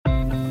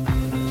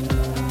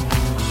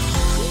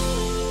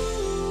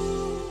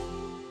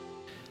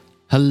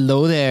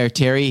Hello there,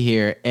 Terry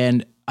here,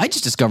 and I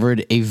just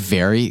discovered a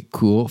very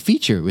cool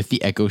feature with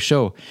the Echo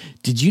Show.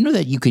 Did you know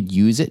that you could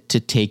use it to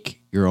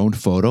take your own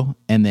photo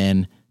and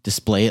then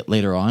display it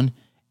later on?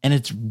 And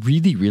it's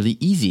really, really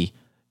easy.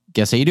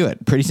 Guess how you do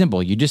it? Pretty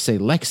simple. You just say,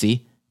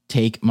 Lexi,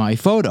 take my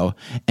photo.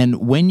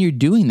 And when you're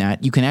doing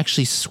that, you can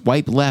actually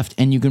swipe left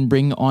and you can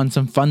bring on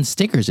some fun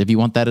stickers if you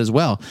want that as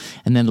well.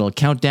 And then it'll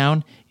count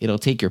down, it'll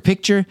take your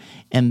picture,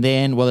 and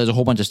then, well, there's a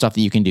whole bunch of stuff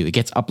that you can do. It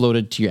gets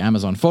uploaded to your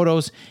Amazon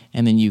Photos,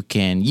 and then you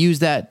can use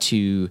that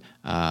to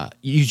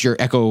use your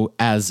Echo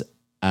as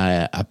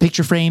a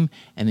picture frame,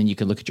 and then you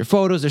can look at your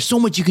photos. There's so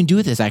much you can do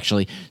with this,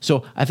 actually.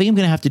 So I think I'm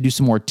going to have to do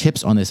some more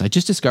tips on this. I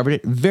just discovered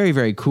it. Very,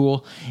 very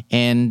cool.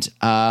 And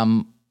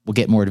we'll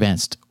get more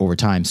advanced over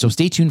time. So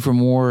stay tuned for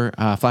more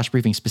flash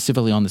briefings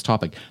specifically on this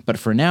topic. But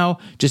for now,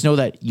 just know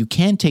that you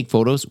can take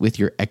photos with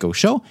your Echo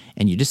Show,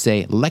 and you just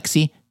say,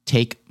 Lexi,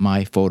 take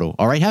my photo.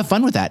 All right, have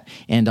fun with that.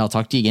 And I'll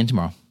talk to you again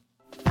tomorrow.